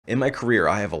In my career,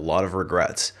 I have a lot of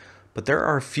regrets, but there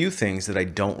are a few things that I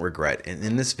don't regret. And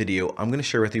in this video, I'm going to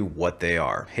share with you what they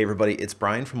are. Hey everybody, it's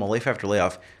Brian from A Life After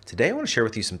Layoff. Today, I want to share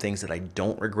with you some things that I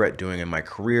don't regret doing in my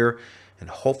career, and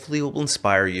hopefully it will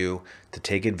inspire you to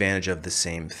take advantage of the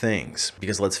same things.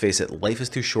 Because let's face it, life is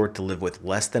too short to live with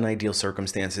less than ideal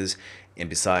circumstances. And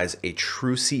besides, a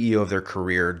true CEO of their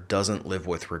career doesn't live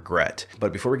with regret.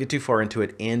 But before we get too far into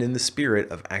it, and in the spirit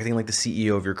of acting like the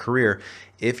CEO of your career,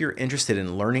 if you're interested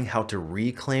in learning how to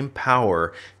reclaim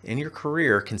power in your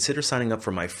career, consider signing up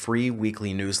for my free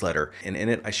weekly newsletter. And in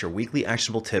it, I share weekly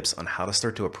actionable tips on how to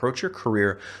start to approach your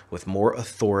career with more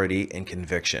authority and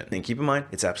conviction. And keep in mind,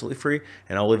 it's absolutely free,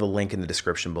 and I'll leave a link in the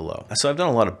description below. So I've done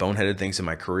a lot of boneheaded things in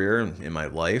my career and in my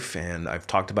life, and I've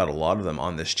talked about a lot of them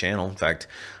on this channel. In fact,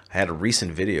 I had a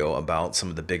recent video about some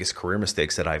of the biggest career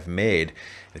mistakes that I've made.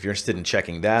 If you're interested in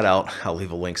checking that out, I'll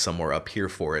leave a link somewhere up here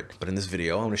for it. But in this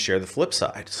video, I'm going to share the flip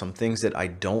side, some things that I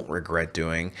don't regret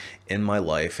doing in my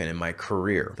life and in my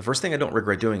career. The first thing I don't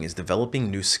regret doing is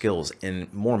developing new skills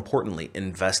and, more importantly,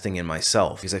 investing in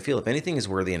myself. Because I feel if anything is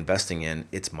worthy investing in,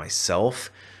 it's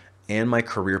myself and my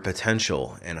career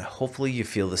potential, and hopefully you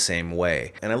feel the same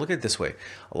way. And I look at it this way: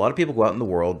 a lot of people go out in the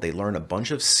world, they learn a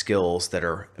bunch of skills that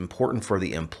are important for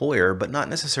the employer, but not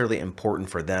necessarily important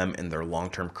for them in their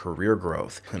long-term career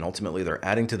growth. And ultimately, they're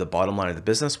adding to the bottom line of the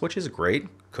business, which is great,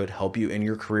 could help you in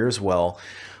your career as well.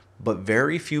 But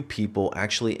very few people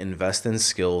actually invest in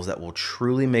skills that will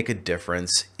truly make a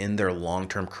difference in their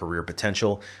long-term career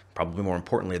potential, probably more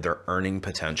importantly, their earning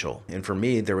potential. And for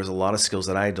me, there was a lot of skills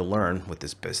that I had to learn with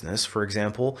this business. For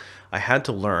example, I had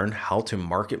to learn how to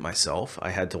market myself.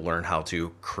 I had to learn how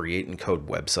to create and code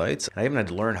websites. I even had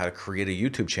to learn how to create a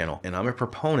YouTube channel. And I'm a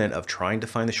proponent of trying to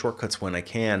find the shortcuts when I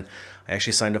can. I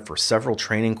actually signed up for several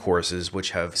training courses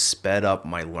which have sped up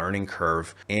my learning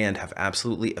curve and have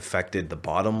absolutely affected the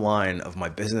bottom line of my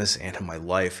business and of my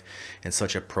life in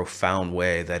such a profound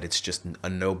way that it's just a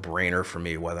no-brainer for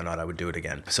me whether or not I would do it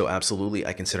again. So absolutely,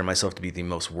 I consider myself to be the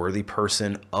most worthy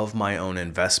person of my own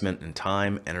investment in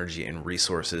time, energy, and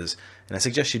resources, and I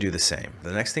suggest you do the same.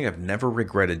 The next thing I've never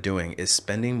regretted doing is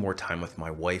spending more time with my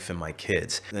wife and my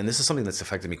kids. And this is something that's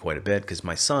affected me quite a bit because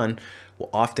my son will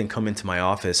often come into my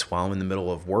office while I'm in the middle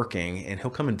of working, and he'll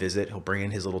come and visit. He'll bring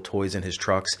in his little toys in his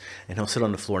trucks, and he'll sit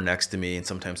on the floor next to me, and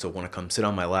sometimes he'll want to come sit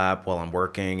on my lap while I'm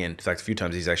working. And in fact, a few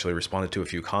times he's actually responded to a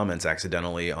few comments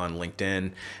accidentally on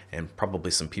LinkedIn, and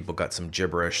probably some people got some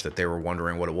gibberish that they were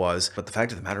wondering what it was. But the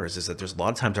fact of the matter is that there's a lot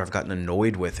of times where I've gotten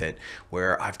annoyed with it,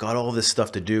 where I've got all this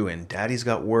stuff to do, and daddy's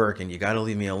got work, and you got to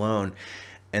leave me alone.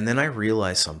 And then I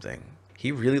realize something.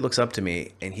 He really looks up to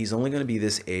me, and he's only going to be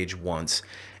this age once.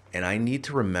 And I need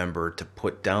to remember to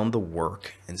put down the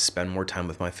work and spend more time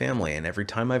with my family. And every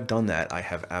time I've done that, I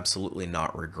have absolutely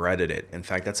not regretted it. In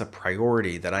fact, that's a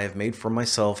priority that I have made for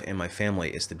myself and my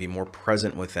family, is to be more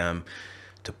present with them,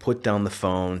 to put down the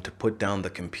phone, to put down the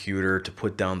computer, to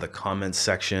put down the comments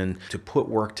section, to put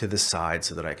work to the side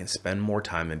so that I can spend more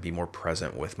time and be more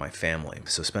present with my family.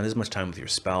 So spend as much time with your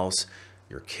spouse,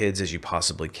 your kids as you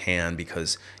possibly can,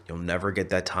 because you'll never get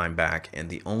that time back. And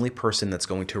the only person that's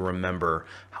going to remember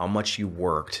how much you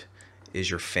worked is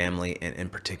your family, and in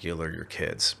particular your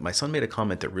kids. My son made a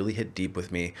comment that really hit deep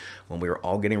with me when we were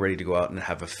all getting ready to go out and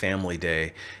have a family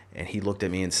day. And he looked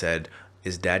at me and said,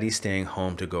 "Is daddy staying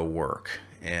home to go work?"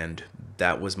 And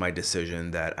that was my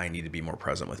decision, that I need to be more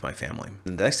present with my family.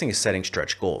 And the next thing is setting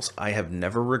stretch goals. I have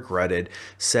never regretted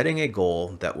setting a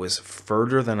goal that was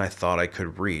further than I thought I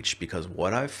could reach, because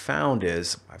what I've found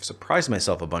is I've surprised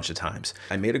myself a bunch of times.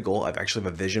 I made a goal. I've actually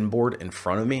have a vision board in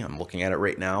front of me. I'm looking at it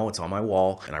right now. It's on my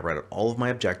wall, and I write out all of my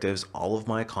objectives, all of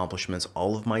my accomplishments,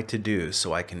 all of my to-dos,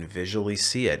 so I can visually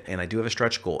see it. And I do have a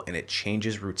stretch goal, and it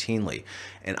changes routinely.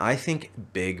 And I think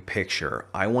big picture,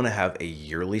 I want to have a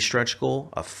yearly stretch goal,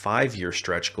 a 5-year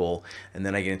stretch goal, and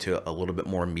then I get into a little bit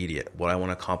more immediate, what I want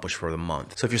to accomplish for the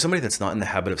month. So if you're somebody that's not in the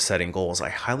habit of setting goals, I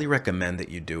highly recommend that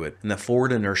you do it. And the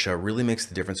forward inertia really makes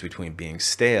the difference between being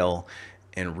stale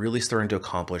and really starting to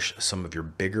accomplish some of your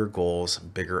bigger goals,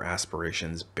 bigger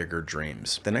aspirations, bigger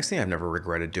dreams. The next thing I've never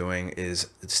regretted doing is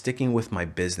sticking with my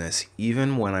business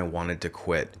even when I wanted to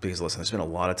quit. Because listen, there's been a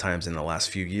lot of times in the last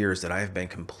few years that I have been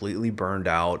completely burned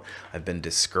out. I've been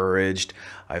discouraged.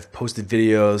 I've posted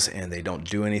videos and they don't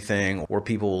do anything, or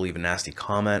people will leave a nasty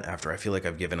comment after I feel like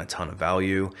I've given a ton of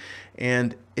value.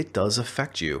 And it does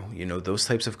affect you. You know, those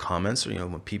types of comments,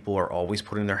 when people are always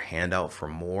putting their hand out for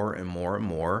more and more and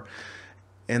more.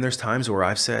 And there's times where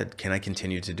I've said, can I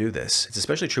continue to do this? It's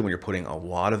especially true when you're putting a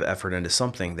lot of effort into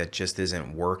something that just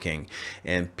isn't working.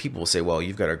 And people will say, well,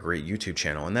 you've got a great YouTube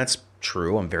channel. And that's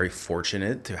true. I'm very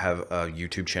fortunate to have a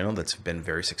YouTube channel that's been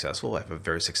very successful. I have a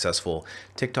very successful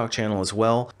TikTok channel as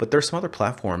well, but there's some other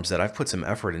platforms that I've put some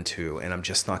effort into and I'm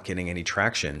just not getting any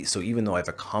traction. So even though I've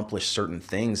accomplished certain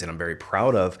things and I'm very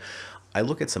proud of, I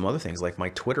look at some other things like my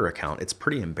Twitter account. It's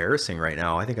pretty embarrassing right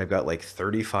now. I think I've got like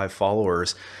 35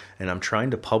 followers and I'm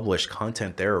trying to publish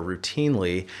content there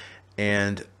routinely.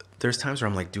 And there's times where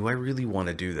I'm like, do I really want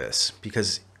to do this?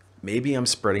 Because maybe I'm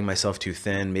spreading myself too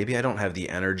thin. Maybe I don't have the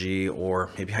energy, or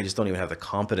maybe I just don't even have the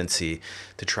competency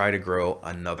to try to grow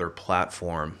another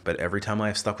platform. But every time I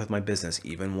have stuck with my business,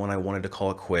 even when I wanted to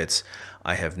call it quits,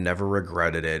 I have never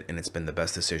regretted it, and it's been the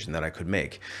best decision that I could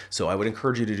make. So I would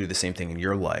encourage you to do the same thing in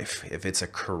your life. If it's a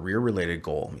career-related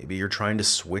goal, maybe you're trying to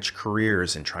switch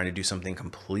careers and trying to do something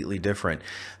completely different,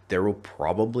 there will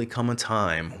probably come a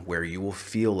time where you will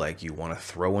feel like you want to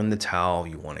throw in the towel,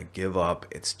 you want to give up,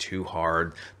 it's too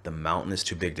hard, the mountain is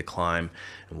too big to climb.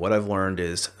 And what I've learned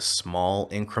is small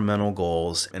incremental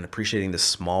goals and appreciating the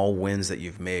small wins that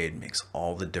you've made makes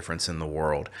all the difference in the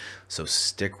world. So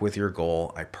stick with your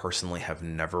goal. I personally have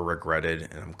never regretted,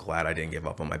 and I'm glad I didn't give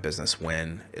up on my business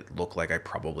when it looked like I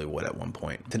probably would at one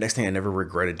point. The next thing I never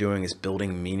regretted doing is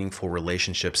building meaningful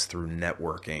relationships through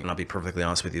networking. And I'll be perfectly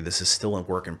honest with you, this is still a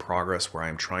work in progress where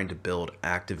I'm trying to build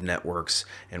active networks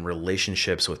and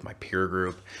relationships with my peer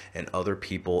group and other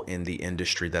people in the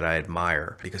industry that I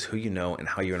admire, because who you know and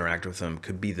how you interact with them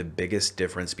could be the biggest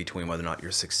difference between whether or not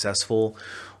you're successful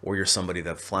or you're somebody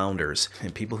that flounders.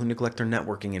 And people who neglect their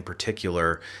networking in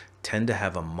particular tend to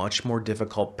have a much more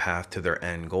difficult path to their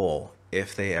end goal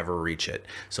if they ever reach it.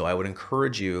 So I would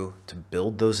encourage you to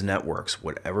build those networks,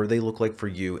 whatever they look like for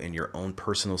you in your own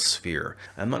personal sphere.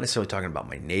 I'm not necessarily talking about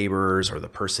my neighbors or the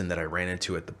person that I ran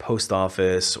into at the post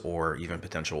office or even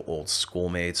potential old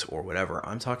schoolmates or whatever.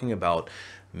 I'm talking about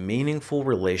meaningful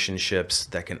relationships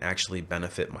that can actually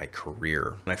benefit my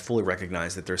career. And I fully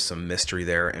recognize that there's some mystery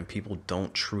there and people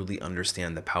don't truly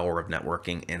understand the power of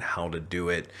networking and how to do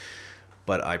it.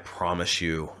 But I promise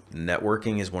you,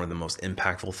 networking is one of the most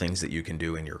impactful things that you can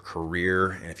do in your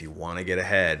career. And if you want to get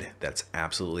ahead, that's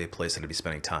absolutely a place that I'd be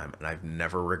spending time. And I've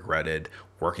never regretted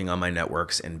working on my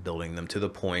networks and building them to the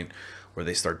point where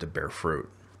they start to bear fruit.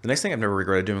 The next thing I've never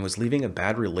regretted doing was leaving a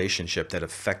bad relationship that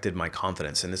affected my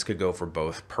confidence. And this could go for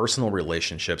both personal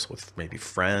relationships with maybe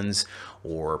friends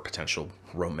or potential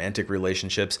romantic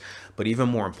relationships, but even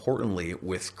more importantly,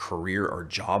 with career or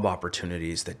job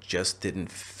opportunities that just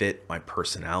didn't fit my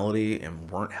personality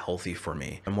and weren't healthy for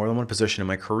me. I'm more than one position in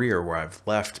my career where I've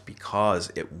left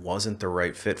because it wasn't the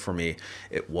right fit for me.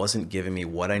 It wasn't giving me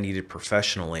what I needed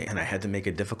professionally, and I had to make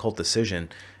a difficult decision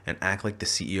and act like the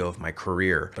CEO of my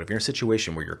career. But if you're in a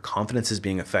situation where your confidence is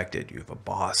being affected, you have a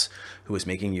boss who is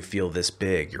making you feel this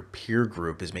big, your peer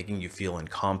group is making you feel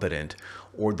incompetent,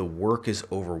 or the work is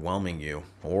overwhelming you,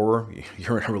 or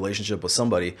you're in a relationship with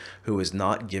somebody who is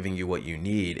not giving you what you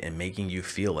need and making you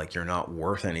feel like you're not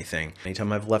worth anything.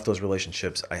 Anytime I've left those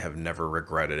relationships, I have never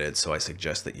regretted it, so I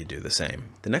suggest that you do the same.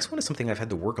 The next one is something I've had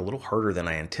to work a little harder than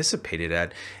I anticipated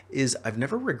at, is I've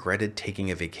never regretted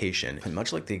taking a vacation. And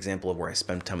much like the example of where I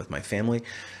spend time with my family,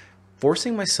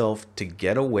 forcing myself to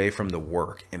get away from the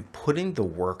work and putting the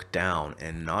work down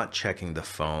and not checking the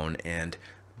phone and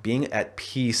being at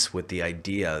peace with the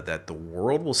idea that the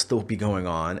world will still be going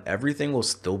on, everything will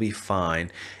still be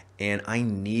fine, and I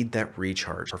need that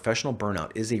recharge. Professional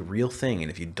burnout is a real thing,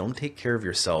 and if you don't take care of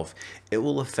yourself, it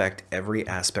will affect every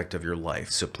aspect of your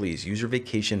life. So please use your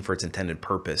vacation for its intended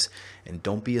purpose, and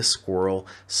don't be a squirrel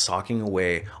socking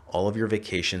away all of your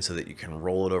vacation so that you can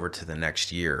roll it over to the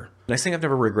next year. The next thing I've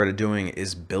never regretted doing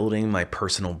is building my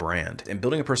personal brand. And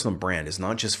building a personal brand is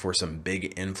not just for some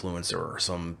big influencer or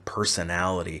some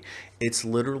personality. It's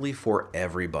literally for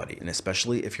everybody, and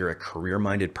especially if you're a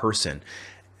career-minded person.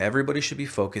 Everybody should be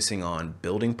focusing on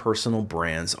building personal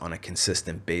brands on a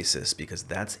consistent basis, because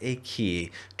that's a key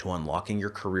to unlocking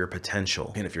your career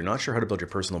potential. And if you're not sure how to build your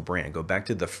personal brand, go back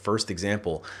to the first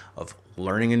example of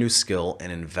learning a new skill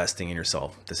and investing in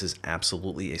yourself. This is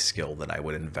absolutely a skill that I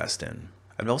would invest in.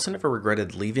 I've also never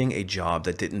regretted leaving a job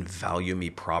that didn't value me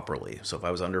properly. So if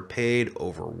I was underpaid,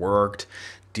 overworked,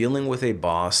 dealing with a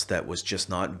boss that was just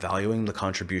not valuing the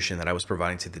contribution that I was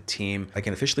providing to the team, I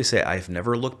can officially say I've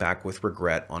never looked back with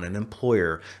regret on an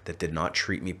employer that did not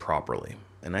treat me properly.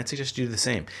 And I'd suggest you do the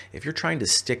same. If you're trying to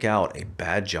stick out a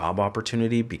bad job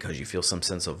opportunity because you feel some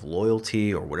sense of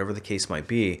loyalty or whatever the case might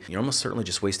be, you're almost certainly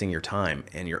just wasting your time,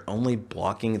 and you're only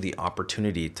blocking the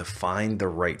opportunity to find the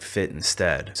right fit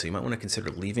instead. So you might want to consider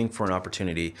leaving for an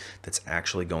opportunity that's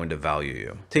actually going to value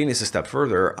you. Taking this a step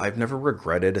further, I've never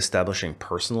regretted establishing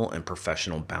personal and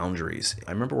professional boundaries.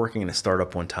 I remember working in a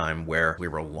startup one time where we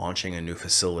were launching a new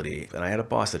facility, and I had a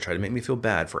boss that tried to make me feel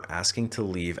bad for asking to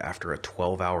leave after a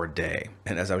 12-hour day.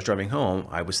 And as I was driving home,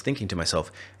 I was thinking to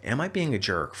myself, am I being a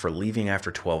jerk for leaving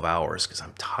after 12 hours? Because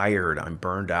I'm tired, I'm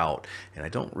burned out, and I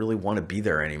don't really want to be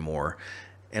there anymore.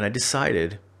 And I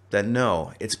decided that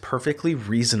no, it's perfectly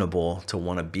reasonable to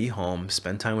want to be home,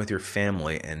 spend time with your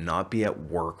family, and not be at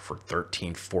work for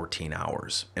 13, 14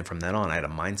 hours. And from then on, I had a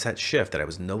mindset shift that I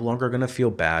was no longer going to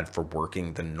feel bad for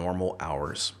working the normal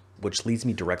hours. Which leads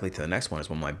me directly to the next one, is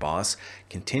when my boss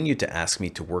continued to ask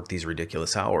me to work these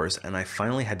ridiculous hours, and I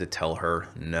finally had to tell her,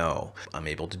 no, I'm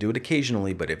able to do it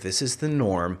occasionally, but if this is the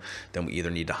norm, then we either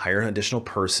need to hire an additional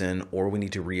person or we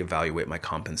need to reevaluate my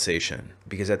compensation.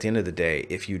 Because at the end of the day,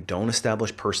 if you don't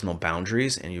establish personal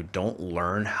boundaries and you don't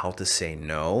learn how to say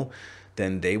no,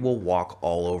 then they will walk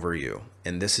all over you.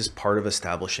 And this is part of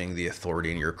establishing the authority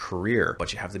in your career.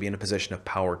 But you have to be in a position of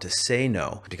power to say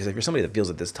no. Because if you're somebody that feels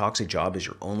that this toxic job is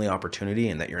your only opportunity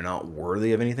and that you're not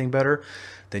worthy of anything better,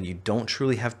 then you don't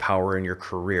truly have power in your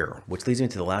career. Which leads me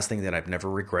to the last thing that I've never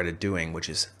regretted doing, which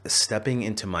is stepping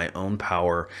into my own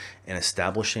power and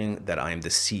establishing that I am the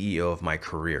CEO of my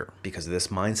career. Because this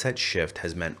mindset shift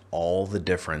has meant all the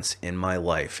difference in my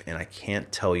life. And I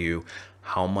can't tell you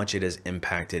how much it has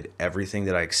impacted everything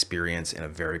that I experience in a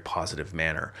very positive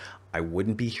manner. I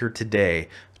wouldn't be here today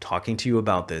talking to you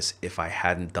about this if I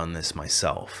hadn't done this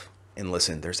myself. And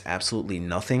listen, there's absolutely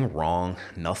nothing wrong,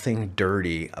 nothing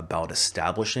dirty about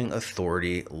establishing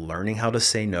authority, learning how to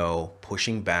say no,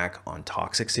 pushing back on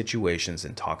toxic situations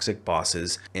and toxic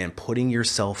bosses, and putting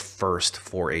yourself first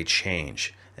for a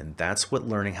change. And that's what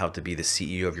learning how to be the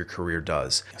CEO of your career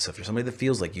does. So if you're somebody that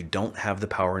feels like you don't have the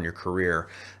power in your career,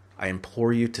 I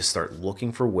implore you to start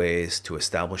looking for ways to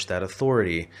establish that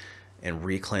authority and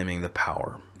reclaiming the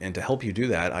power. And to help you do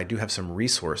that, I do have some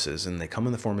resources, and they come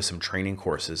in the form of some training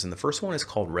courses. And the first one is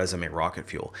called Resume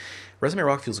Rocketfuel. Resume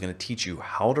Rocketfuel is going to teach you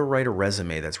how to write a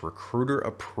resume that's recruiter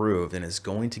approved and is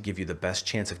going to give you the best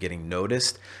chance of getting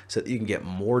noticed so that you can get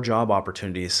more job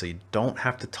opportunities so you don't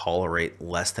have to tolerate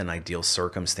less than ideal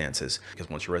circumstances. Because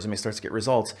once your resume starts to get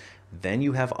results, then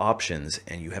you have options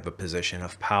and you have a position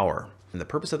of power. And the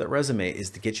purpose of that resume is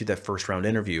to get you that first round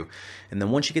interview. And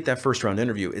then once you get that first round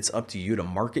interview, it's up to you to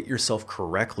market yourself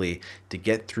correctly to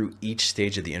get through each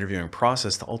stage of the interviewing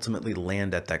process to ultimately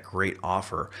land at that great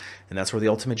offer. And that's where the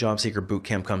Ultimate Job Seeker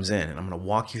Bootcamp comes in. And I'm going to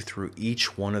walk you through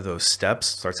each one of those steps.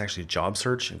 Starts actually a job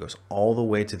search and goes all the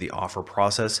way to the offer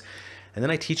process. And then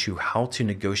I teach you how to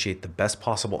negotiate the best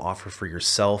possible offer for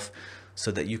yourself so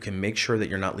that you can make sure that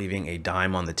you're not leaving a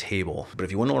dime on the table. But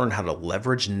if you want to learn how to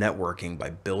leverage networking by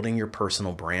building your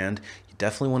personal brand, you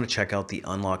definitely want to check out the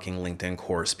Unlocking LinkedIn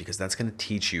course, because that's going to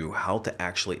teach you how to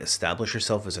actually establish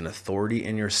yourself as an authority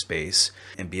in your space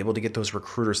and be able to get those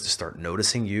recruiters to start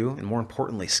noticing you, and more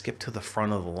importantly, skip to the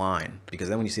front of the line. Because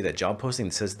then when you see that job posting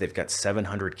that says they've got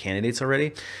 700 candidates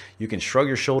already, you can shrug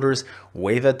your shoulders,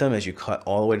 wave at them as you cut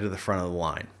all the way to the front of the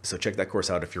line. So check that course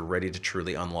out if you're ready to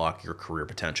truly unlock your career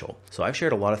potential. So I've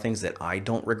shared a lot of things that I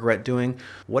don't regret doing.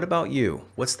 What about you?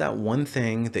 What's that one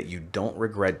thing that you don't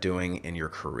regret doing in your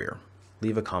career?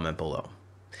 Leave a comment below.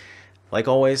 Like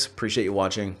always, appreciate you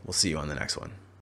watching. We'll see you on the next one.